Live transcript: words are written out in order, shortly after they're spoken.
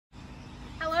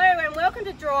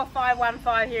welcome to Draw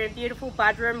 515 here in beautiful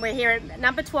Buderim. We're here at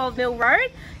number 12 Mill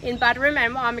Road in Buderim,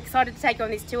 and I'm excited to take you on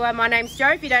this tour. My name's Jo,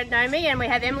 if you don't know me, and we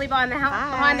have Emily behind the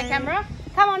camera.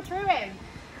 Come on through, Em.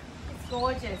 It's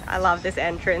gorgeous. I love this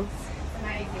entrance. It's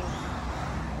amazing.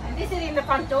 And this is in the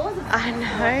front doors. I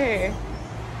know.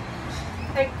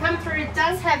 So come through, it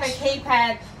does have a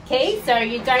keypad key, so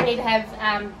you don't need to have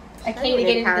a key to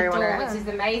get into the door, which is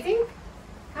amazing.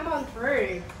 Come on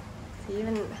through. So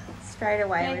even straight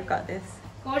away we've got this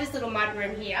gorgeous little mud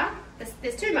room here.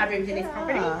 There's two mud rooms in this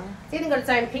property. It's even got its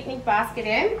own picnic basket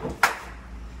in.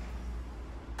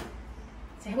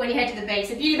 So when you head to the beach,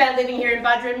 the beauty about living here in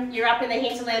Buderim, you're up in the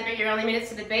hinterland, but you're only minutes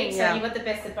to the beach, so you've got the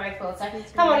best of both worlds. So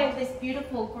come on into this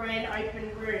beautiful grand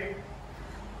open room.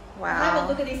 Wow. Have a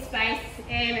look at this space,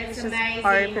 and it's amazing.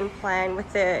 Open plan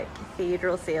with the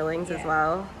cathedral ceilings as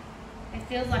well. It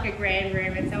feels like a grand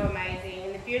room. It's so amazing,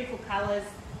 and the beautiful colours,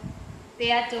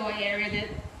 the outdoor area,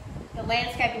 the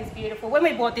landscaping is beautiful. When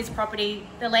we bought this property,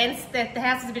 the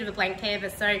house is a bit of a blank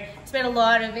canvas, so spent a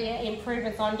lot of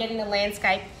improvements on getting the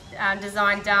landscape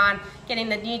design done, getting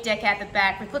the new deck out the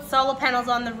back. We put solar panels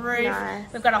on the roof.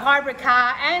 Nice. We've got a hybrid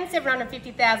car and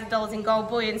 $750,000 in gold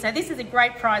bullion. So this is a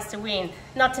great prize to win,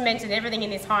 not to mention everything in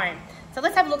this home. So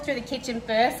let's have a look through the kitchen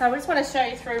first. So I just want to show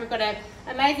you through. We've got an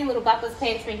amazing little butler's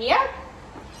pantry here.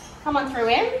 Come on through,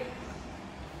 Em.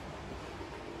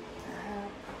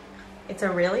 It's a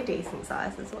really decent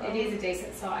size as well. It is a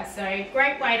decent size. So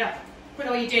great way to put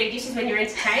all your dirty dishes when you're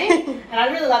entertaining. And I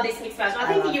really love this mixed function.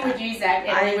 I think you would use that,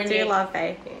 Emily. I do love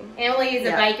baking. Emily is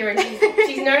a baker, and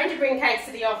she's known to bring cakes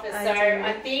to the office.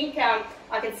 I think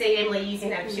I can see Emily using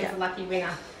that because she's a lucky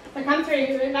winner. We come through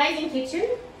an amazing kitchen.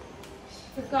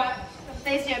 We've got a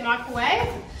there's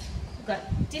microwave. We've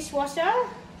got dishwasher.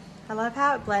 I love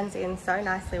how it blends in so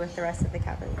nicely with the rest of the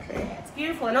cabinetry. Yeah, it's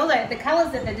beautiful, and all the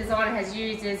colours that the designer has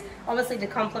used is obviously to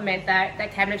complement that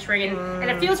cabinetry, and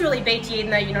it feels really beachy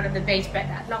even though you're not at the beach, but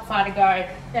not far to go.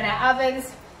 Then our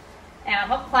ovens, our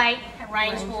hot plate, our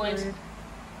range wood,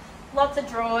 lots of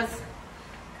drawers,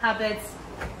 cupboards.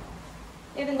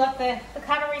 Even got the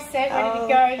cutlery set ready to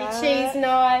go, your cheese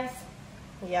knives.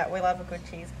 Yeah, we love a good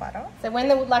cheese platter. So when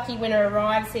the lucky winner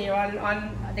arrives here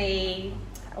on the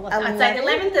I'd say the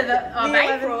 11th of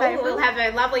April, we'll have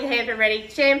a lovely hamper ready,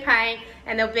 champagne,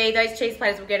 and there'll be those cheese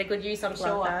platters will get a good use, I'm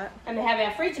sure. And we have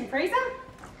our fridge and freezer.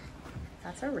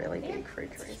 That's a really big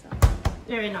fridge freezer.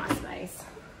 Very nice space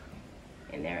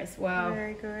in there as well.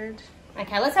 Very good.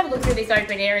 Okay, let's have a look through this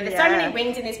open area. There's so many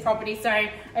wings in this property, so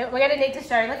we're going to need to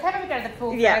show. Let's have a go to the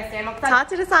pool first. It's hard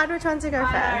to decide which one to go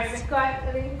first. I know, we've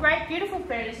got great, beautiful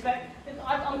furniture, but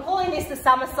I'm calling this the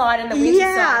summer side and the winter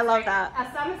side. Yeah, I love that.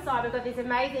 Our summer side, we've got this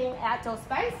amazing outdoor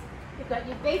space. You've got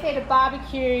your beef eater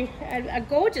barbecue, a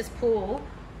gorgeous pool.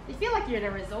 You feel like you're in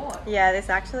a resort. Yeah, this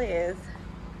actually is.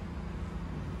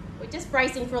 We're just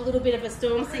bracing for a little bit of a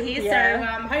storm here, so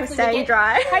hopefully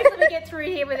we get through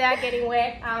here without getting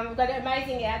wet. We've got an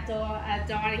amazing outdoor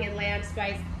dining and lounge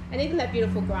space, and even that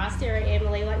beautiful grass area,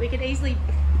 Emily. Like we could easily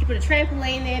put a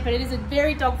trampoline there, but it is a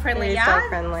very dog-friendly yard. Dog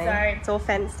friendly. So it's all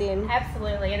fenced in.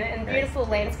 Absolutely, and beautiful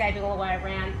landscaping all the way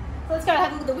around. So let's go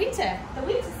have a look at the winter side.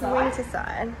 The winter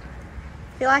side.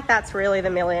 I feel like that's really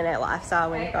the millionaire lifestyle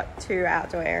when you've got two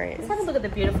outdoor areas. Let's have a look at the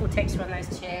beautiful texture on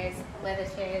those chairs, leather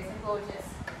chairs, gorgeous.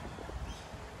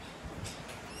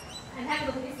 And have a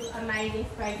look at this amazing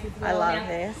space as well. I love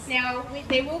this. Now,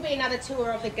 there will be another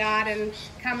tour of the garden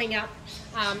coming up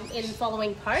in the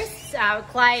following posts.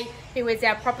 Clay, who is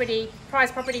our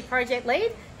prize property project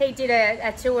lead, he did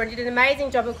a tour and did an amazing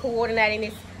job of coordinating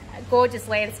this gorgeous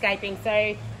landscaping.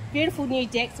 So beautiful new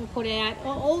decks were put out.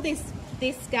 All this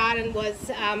garden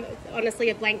was honestly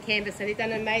a blank canvas, so they've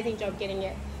done an amazing job getting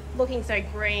it looking so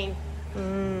green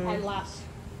and lush.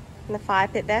 And the fire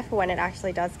pit there for when it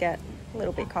actually does get a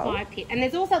little bit cold. Fire pit. And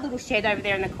there's also a little shed over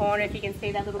there in the corner, if you can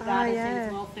see that little garden shed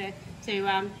as well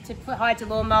to hide your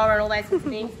lawnmower and all those sorts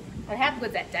of things. And how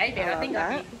good's that day been? I think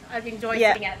I've enjoyed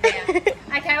sitting out there.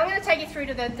 Okay, I'm going to take you through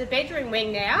to the bedroom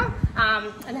wing now,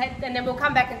 and then we'll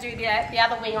come back and do the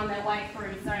other wing on the way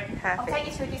through. So I'll take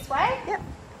you through this way. Yep.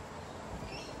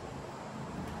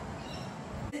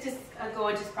 This is just a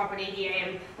gorgeous property here,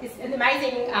 and it's an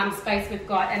amazing space we've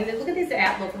got. And look at this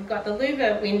outlook. We've got the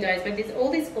louver windows, but there's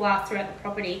all this glass throughout the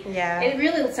property. Yeah. It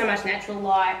really looks so much natural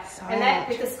light, and that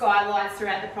with the skylights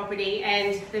throughout the property,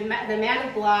 and the amount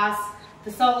of glass,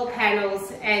 the solar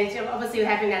panels, and obviously we're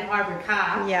having that hybrid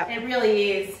car. Yeah. It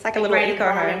really is. It's like a little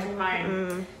eco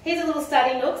home. Here's a little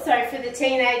study nook, so for the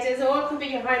teenagers, or it could be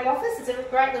your home office. It's a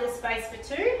great little space for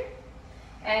two.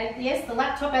 And yes, the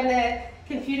laptop and the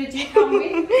computer do come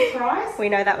with the price. We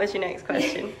know that was your next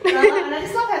question. And I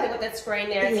just love how they've got that screen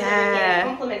there. It's it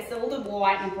complements all the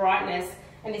white and brightness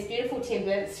and this beautiful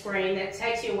timber screen that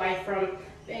takes you away from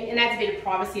and adds a bit of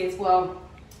privacy as well.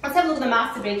 Let's have a look at the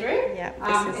master bedroom.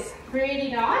 Yeah, it's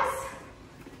pretty nice.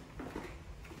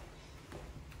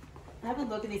 Have a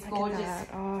look at this gorgeous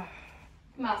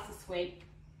master suite.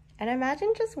 And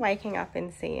imagine just waking up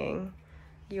and seeing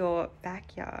your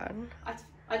backyard.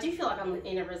 I do feel like I'm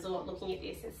in a resort looking at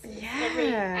this.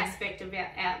 Every aspect of our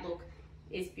outlook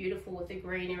is beautiful with the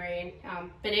greenery,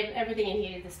 and but everything in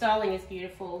here, the styling is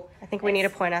beautiful. I think we need to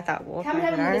point out that wallpaper. Come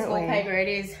have a look at this wallpaper. It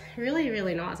is really,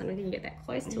 really nice. I don't know if you can get that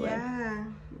close to it. Yeah,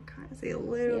 you kind of see a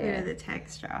little bit of the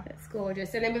texture. It's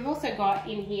gorgeous. And then we've also got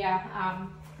in here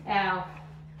our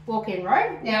walk-in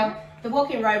robe. Now, the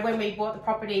walk-in robe when we bought the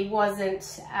property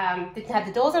wasn't didn't have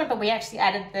the doors on it, but we actually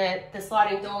added the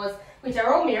sliding doors, which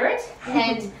are all mirrored.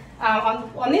 And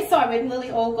on this side, we've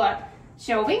literally all got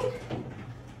shelving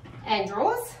and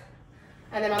drawers.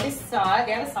 And then on this side,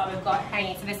 the other side, we've got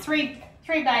hanging. So there's three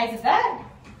bays of that.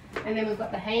 And then we've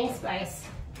got the hanging space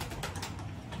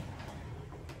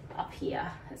up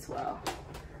here as well.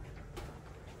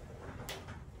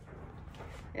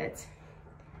 That's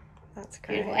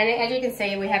great. Beautiful. And as you can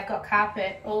see, we have got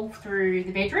carpet all through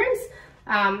the bedrooms,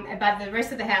 but the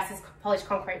rest of the house is polished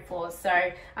concrete floors. So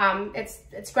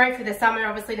it's great for the summer,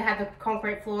 obviously, to have the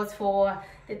concrete floors for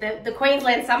the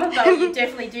Queensland summer, but you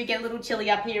definitely do get a little chilly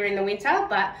up here in the winter,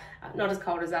 but not as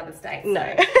cold as other states.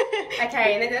 No. So.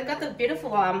 Okay, and then they've got the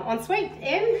beautiful ensuite,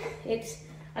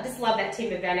 I just love that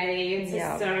timber vanity. It's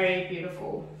just so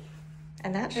beautiful.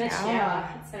 And that shower.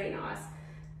 It's so nice.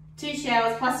 2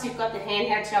 showers, plus you've got the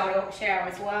handheld shower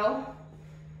as well.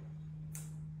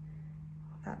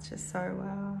 That's just so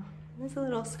wow. There's a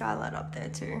little skylight up there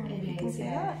too. You can see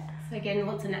that. So again,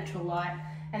 lots of natural light.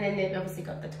 And then they've obviously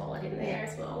got the toilet in there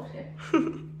as well. So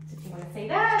if you want to see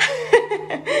that.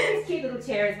 It's a cute little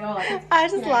chair as well. I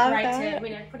just love that.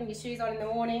 Great to, putting your shoes on in the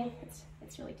morning.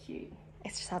 It's really cute.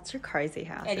 It's just such a cozy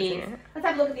house, isn't it? Let's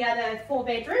have a look at the other 4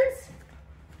 bedrooms.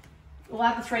 We'll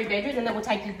have the 3 bedrooms and then we'll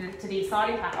take you to the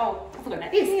exciting part. Oh, I forgot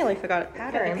about this. I nearly forgot it.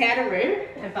 Powder room. The powder room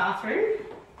and bathroom.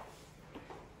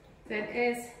 So it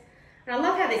is. And I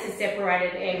love how this is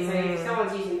separated. And so if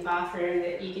someone's using the bathroom,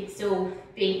 that you can still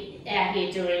be out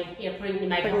here doing, putting your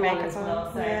makeup on as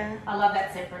well. So I love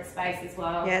that separate space as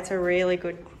well. Yeah, it's a really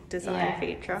good design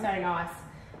feature. So nice.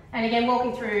 And again,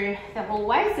 walking through the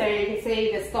hallway, so you can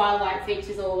see the skylight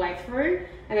features all the way through.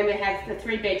 And then we have the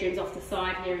 3 bedrooms off the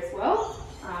side here as well.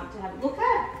 To have a look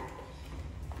at.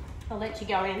 I'll let you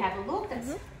go in and have a look.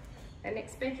 That's the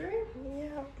next bedroom.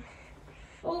 Yeah.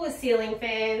 All the ceiling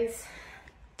fans.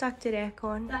 Ducted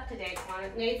aircon. Ducted aircon.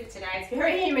 It needs it today. It's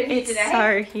very humid here today. It's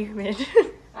so humid.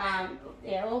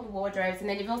 Yeah, all the wardrobes. And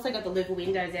then you've also got the louver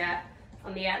windows out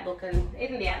on the outlook, and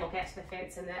even the outlook out to the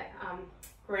fence, and that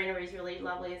greenery is really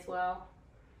lovely as well.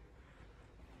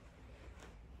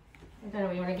 I don't know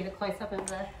if you want to get a close up of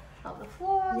the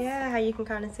floors. Yeah, how you can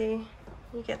kind of see.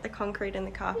 You get the concrete and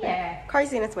the carpet. Yeah.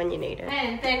 Coziness when you need it.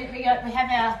 And then we have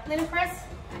our linen press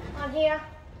on here.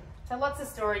 So lots of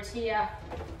storage here.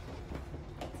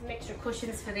 Some extra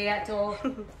cushions for the outdoor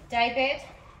day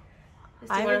bed.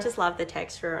 I just love the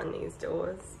texture on these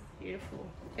doors. Beautiful.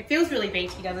 It feels really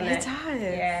beachy, doesn't it? It does.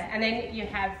 Yeah. And then you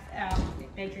have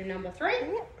bedroom number 3.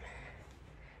 Yep.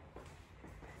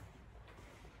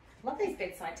 Love these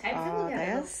bedside tables. Oh,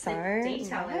 they are so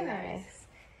nice.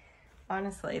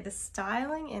 Honestly, the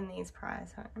styling in these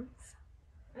prize homes.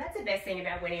 That's the best thing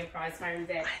about winning a prize home,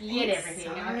 that you get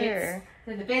everything.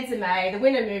 So the beds are made, the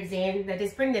winner moves in, they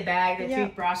just bring their bag, their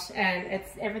toothbrush, and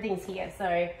everything's here. So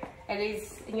it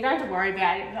is, and you don't have to worry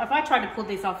about it. If I tried to pull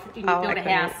this off and build a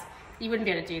house, you wouldn't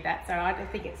be able to do that. So I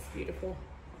think it's beautiful.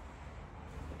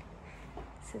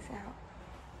 This is out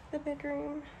the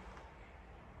bedroom.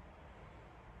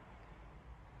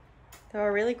 They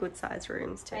were really good sized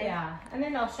rooms too. They are. And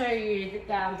then I'll show you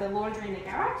the laundry in the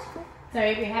garage. So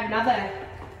we have another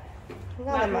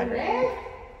mudroom there.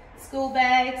 School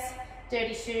bags,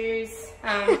 dirty shoes.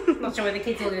 Not sure where the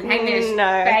kids will hang their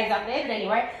bags up there, but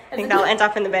anyway. I think they'll end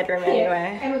up in the bedroom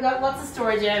anyway. And we've got lots of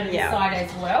storage over this side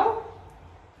as well.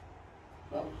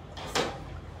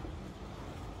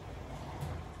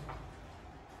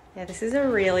 Yeah, this is a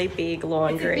really big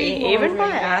laundry, even by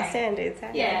our standards.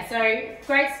 Yeah, so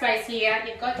great space here.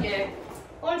 You've got your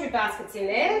laundry baskets in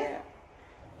there.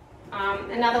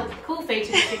 Another cool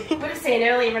feature that you would have seen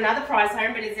earlier in another prize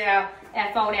home, but is our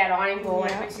fold-out ironing board,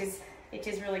 which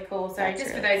is really cool. So that's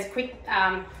just for those quick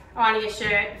ironing a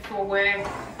shirt before work,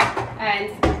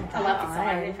 and I love the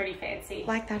sign. They're pretty fancy.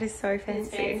 Like, that is so fancy.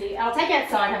 It's fancy. I'll take you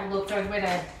outside and have a look through where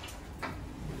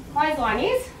clothesline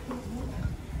is.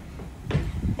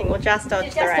 I think we'll just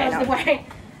dodge the rain. Dodge the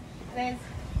rain.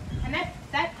 And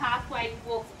that pathway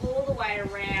walks all the way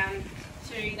around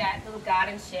to that little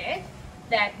garden shed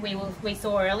that we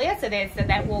saw earlier. So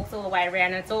that walks all the way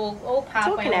around, and it's all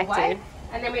pathway all the way.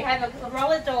 And then we have a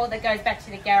roller door that goes back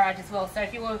to the garage as well. So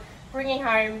if you were bringing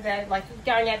home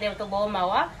going out there with the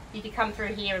lawnmower, you could come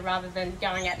through here rather than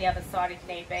going out the other side if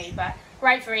need be. But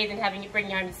great for even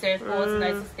bringing home the surfboards and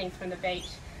those sorts of things from the beach.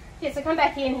 Yeah, so come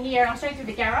back in here and I'll show you through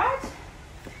the garage.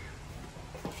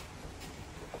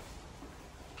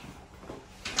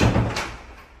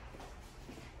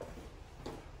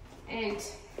 And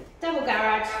double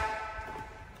garage,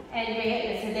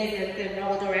 and so there's the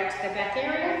roller door out to the back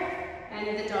area,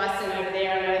 and the Dyson over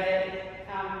there. I know that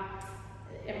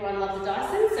everyone loves the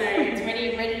Dyson, so it's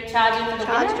ready charging for the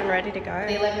Charged winter, and ready to go.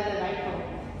 the 11th of April.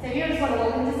 So if you just want to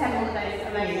walk and just have a look at those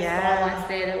amazing skylights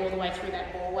there that all the way through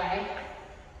that hallway.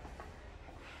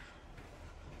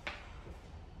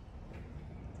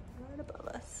 Right above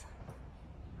us.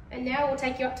 And now we'll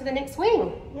take you up to the next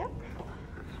wing. Yep.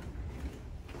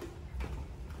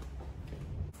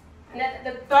 And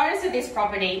the bonus of this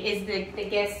property is the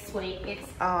guest suite. It's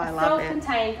a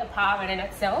self-contained apartment in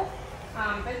itself.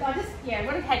 But I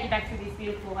want to take you back through this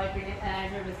beautiful open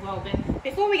room as well. But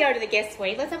before we go to the guest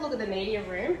suite, let's have a look at the media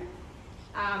room.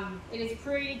 It is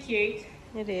pretty cute.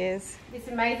 It is. This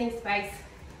amazing space.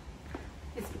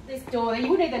 This door, you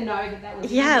wouldn't even know that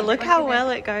was. Yeah, look how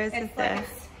well it goes with there.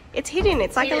 It's hidden.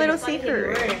 It's like a little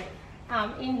secret room.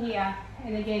 In here,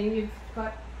 and again, you've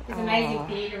got this amazing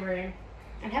theatre room.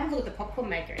 And have a look at the popcorn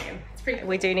maker, Em. It's pretty cool.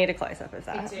 We do need a close-up of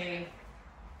that. We do.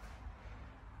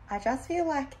 I just feel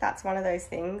like that's one of those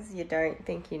things you don't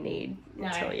think you need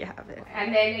until you have it.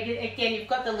 And then again, you've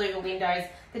got the louver windows.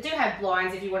 They do have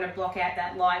blinds if you want to block out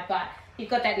that light, but you've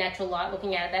got that natural light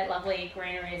looking at that lovely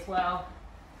greenery as well.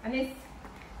 And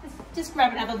just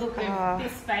grab another look at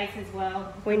this space as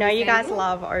well. We know you guys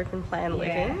love open plan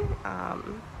living.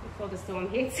 Before the storm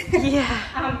hits.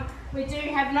 Yeah. We do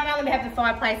have, not only we have the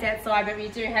fireplace outside, but we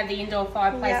do have the indoor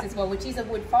fireplace as well, which is a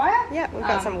wood fire. Yeah, we've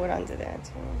got some wood under there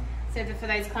too. So for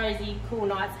those cosy, cool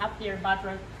nights up here in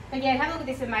Buderim. But yeah, have a look at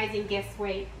this amazing guest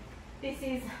suite. This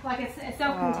is like a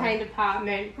self-contained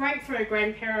apartment, great for a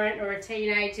grandparent or a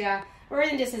teenager, or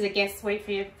even just as a guest suite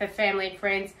for family and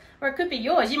friends. Or it could be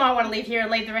yours. You might want to live here and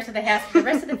leave the rest of the house for the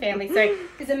rest of the family. So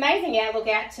there's an amazing outlook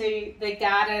out to the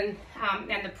garden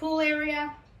and the pool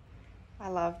area. I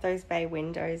love those bay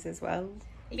windows as well.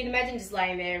 You can imagine just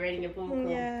laying there reading a book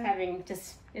or having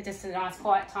just a nice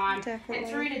quiet time. Definitely. And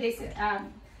through to this,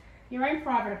 your own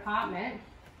private apartment,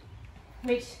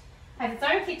 which has its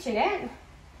own kitchenette.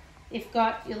 You've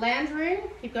got your lounge room,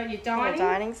 you've got your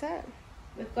dining set.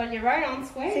 We've got your own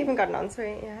ensuite. It's even got an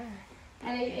ensuite, yeah.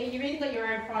 And you've even got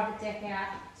your own private deck out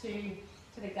to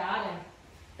the garden.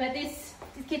 But this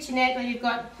kitchenette where you've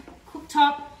got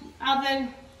cooktop,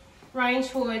 oven, range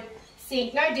hood,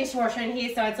 sink, no dishwasher in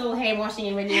here, so it's all hand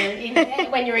washing when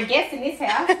you're a guest in this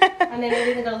house. And then we've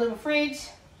even got a little fridge,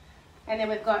 and then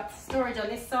we've got storage on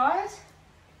this side,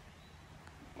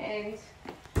 and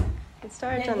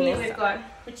storage on this we've got,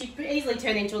 which you could easily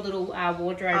turn into a little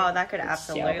wardrobe. Oh, that could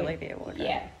absolutely be a wardrobe.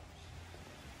 Yeah,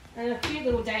 and a cute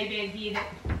little day bed here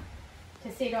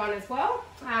to sit on as well.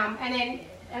 And then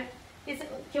this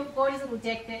gorgeous little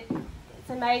deck that. It's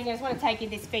amazing. I just want to take you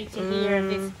this feature here of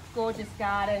this gorgeous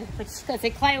garden, which so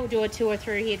Clay will do a tour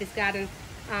through here, this garden,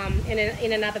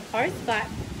 in another post, but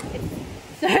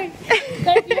it's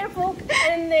so beautiful,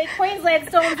 and the Queensland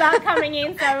storms are coming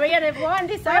in, so we're going to wind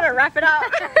this up. We're going to wrap it up.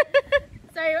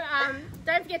 So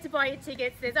don't forget to buy your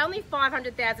tickets. There's only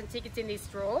 500,000 tickets in this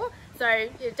draw, so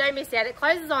don't miss out. It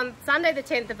closes on Sunday the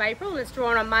 10th of April and it's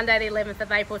drawn on Monday the 11th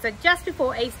of April. So just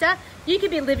before Easter, you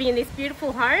could be living in this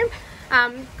beautiful home.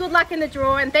 Good luck in the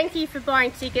draw, and thank you for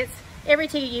buying tickets. Every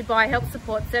ticket you buy helps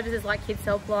support services like Kids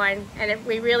Helpline, and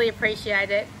we really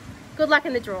appreciate it. Good luck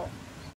in the draw.